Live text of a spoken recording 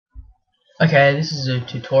Okay, this is a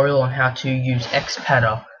tutorial on how to use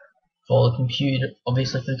Xpadder for the computer,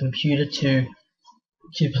 obviously for the computer to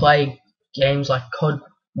play games like COD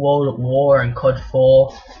World at War and COD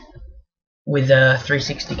 4 with a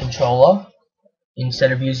 360 controller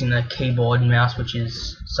instead of using the keyboard and mouse, which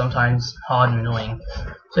is sometimes hard and annoying.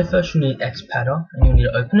 So first you need Xpadder and you'll need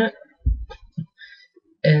to open it,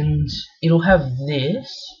 and it'll have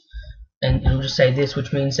this, and it'll just say this,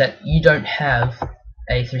 which means that you don't have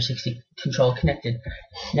a 360 controller connected.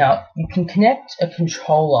 Now you can connect a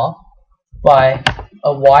controller by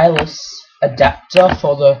a wireless adapter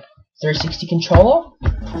for the 360 controller,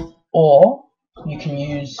 or you can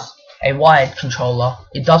use a wired controller.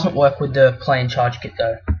 It doesn't work with the plain charge kit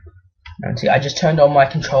though. And see, I just turned on my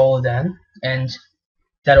controller then, and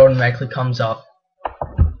that automatically comes up.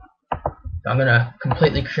 I'm gonna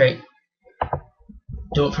completely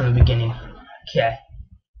do it from the beginning. Okay.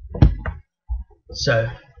 So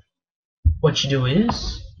what you do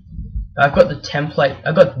is, I've got the template,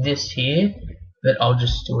 I've got this here, but I'll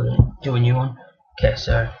just do a new one. Okay,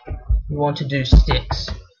 so you want to do sticks.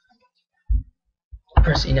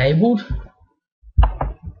 Press enabled,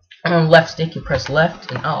 and on the left stick you press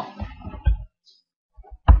left and up.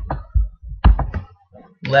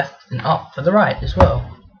 Left and up for the right as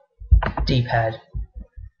well. D-pad.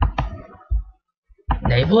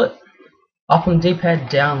 Enable it. Up on D-pad,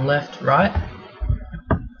 down, left, right.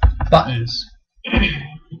 Buttons.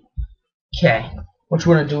 Okay, what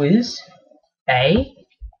you want to do is A,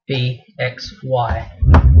 B, X, Y.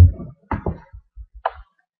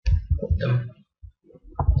 Put them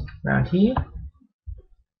around here.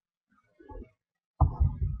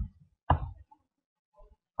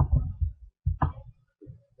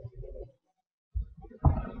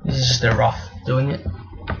 This is just a rough doing it.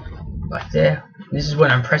 Like there. This is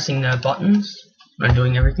when I'm pressing the buttons, when I'm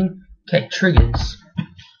doing everything. Okay, triggers.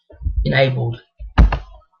 Enabled.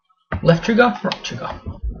 Left trigger, right trigger.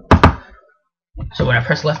 So when I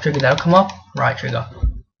press left trigger, that'll come up. Right trigger.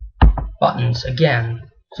 Buttons again.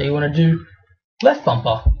 So you want to do left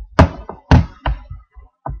bumper,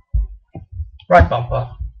 right bumper,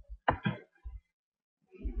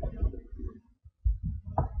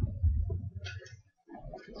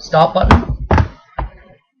 start button,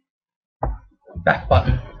 back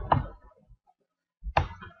button.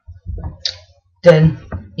 Then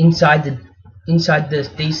inside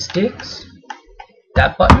these sticks,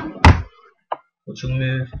 that button, which will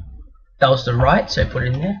move, that was the right, so put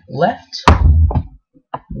it in there. Left,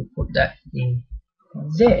 we'll put that in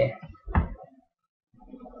there.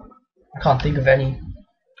 I can't think of any.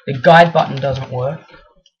 The guide button doesn't work.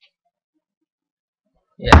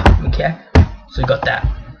 Yeah, okay. So you got that.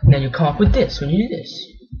 And then you come up with this when you do this.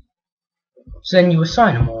 So then you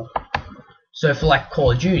assign them all. So for like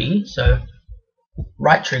Call of Duty, so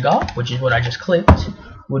right trigger, which is what I just clicked,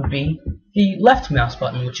 would be the left mouse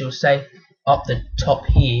button, which will say up the top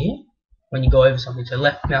here when you go over something. So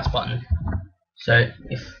left mouse button. So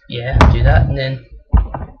if, yeah, do that, and then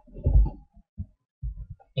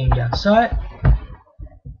aim down sight.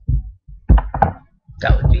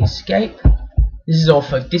 That would be escape. This is all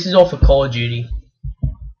for Call of Duty.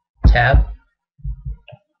 Tab.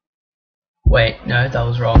 Wait, no, that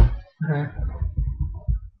was wrong.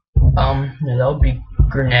 No, that would be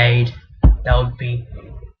grenade. That would be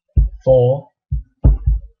 4.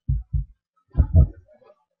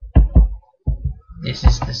 This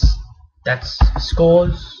is this. That's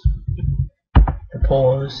scores. The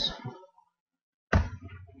pause.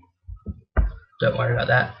 Don't worry about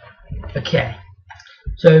that. Okay.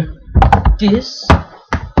 So this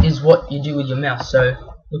is what you do with your mouse. So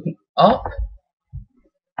looking up,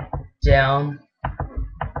 down,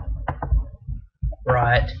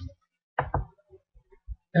 right,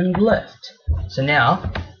 and left. So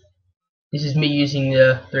now this is me using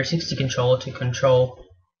the 360 controller to control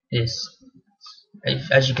this.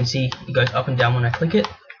 As you can see, it goes up and down when I click it,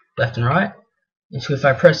 left and right. And so if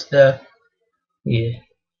I press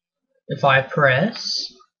if I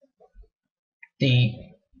press the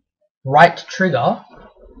right trigger,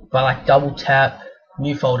 if I like double tap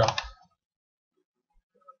new folder,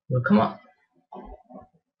 it'll come up.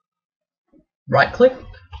 Right click,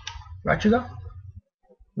 right trigger,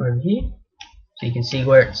 over here, so you can see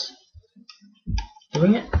where it's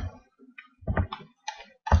doing it.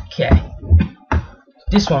 Okay.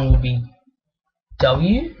 This one would be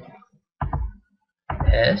W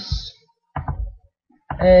S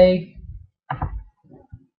A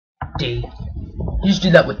D. You just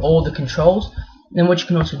do that with all the controls. Then what you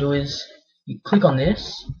can also do is you click on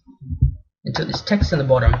this until there's text on the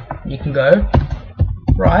bottom. You can go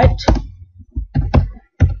right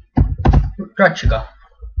trigger,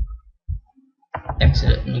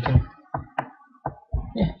 exit it, and you can,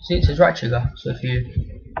 yeah, see it says right trigger. So if you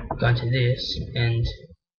go into this and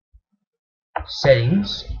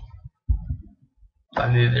settings, if I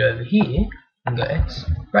move it over here and go X,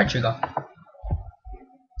 right trigger.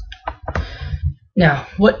 Now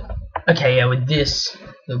what, okay, yeah, with this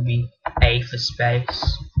there'll be A for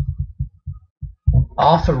space,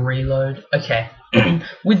 R for reload. Okay.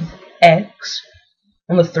 With X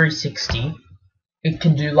on the 360, it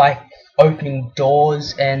can do like opening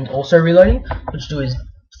doors and also reloading. What you do is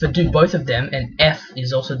do both of them, and F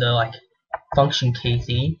is also the like function key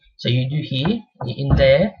thing. So you do here, you're in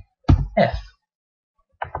there, F.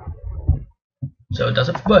 So it does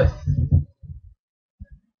it for both.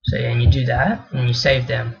 So yeah, and you do that, and you save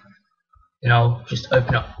them. And I'll just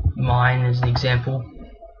open up mine as an example.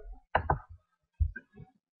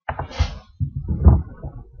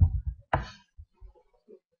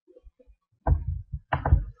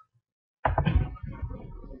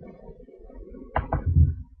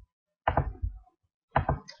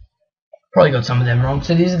 Probably got some of them wrong.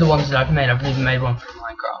 So these are the ones that I've made. I've even made one for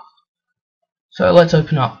Minecraft. So let's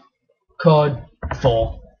open up COD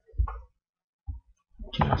 4.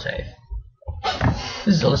 Do not save.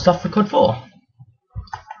 This is all the stuff for COD 4.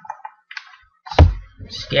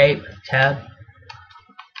 Escape, tab.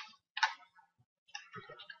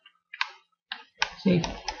 See?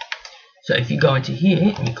 So if you go into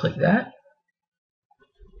here and you click that,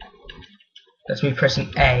 that's me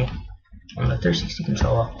pressing A on the 360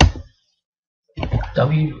 controller.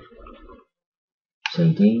 W,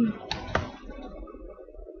 C, D.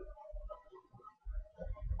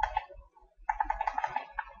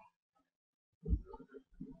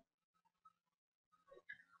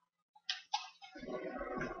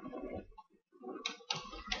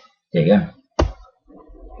 There you go.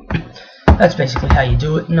 That's basically how you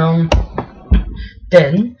do it. And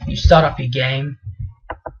then you start up your game.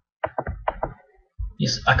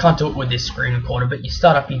 I can't do it with this screen recorder, but you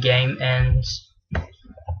start up your game and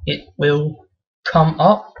it will come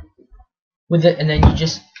up with it, and then you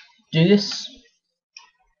just do this.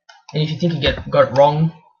 And if you think you got it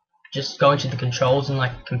wrong, just go into the controls and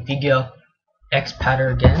like configure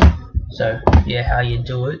Xpadder again. So yeah, how you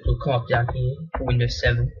do it, it'll come up down here for Windows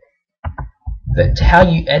 7. But how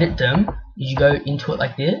you edit them is you go into it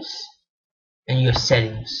like this, and you go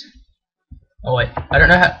settings. Oh wait, I don't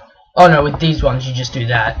know how. Oh no, with these ones you just do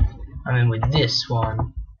that. I mean with this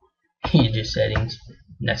one, you do settings,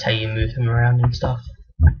 and that's how you move them around and stuff.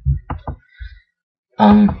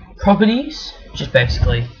 Properties, just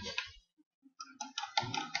basically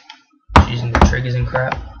using the triggers and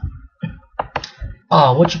crap.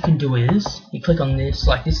 What you can do is you click on this,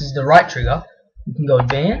 like this is the right trigger. You can go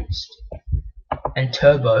advanced and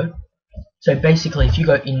turbo. So basically, if you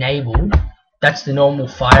go enabled, that's the normal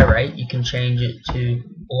fire rate. You can change it to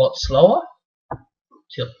a lot slower,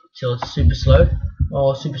 till it's super slow,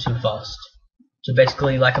 or super fast. So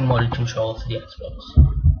basically, like a modded controller for the Xbox.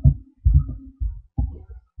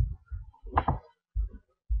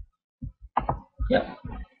 Yep.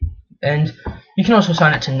 And you can also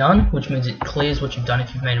assign it to none, which means it clears what you've done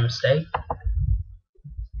if you've made a mistake.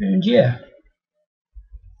 And yeah,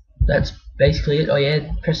 that's basically it. Oh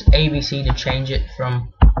yeah, press ABC to change it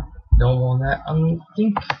from normal and that. I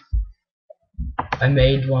think I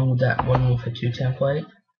made one with that 1.142 template.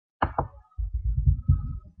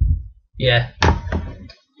 Yeah,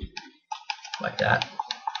 like that.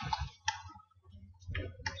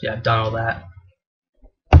 Yeah, I've done all that.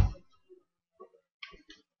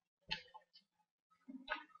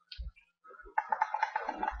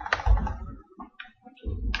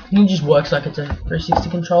 It just works like it's a 360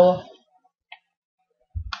 controller.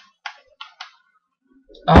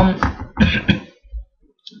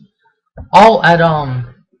 I'll add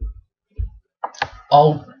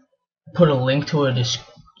I'll put a link to it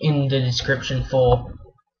in the description for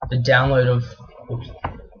the download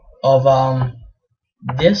of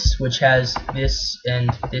this, which has this and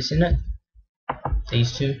this in it,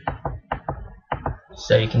 these two,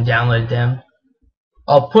 so you can download them.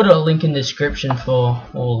 I'll put a link in the description for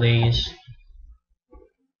all these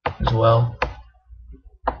as well,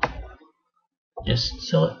 just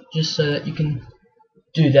so that you can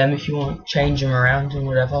do them if you want, change them around and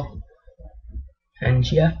whatever.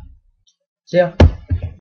 And yeah, see ya.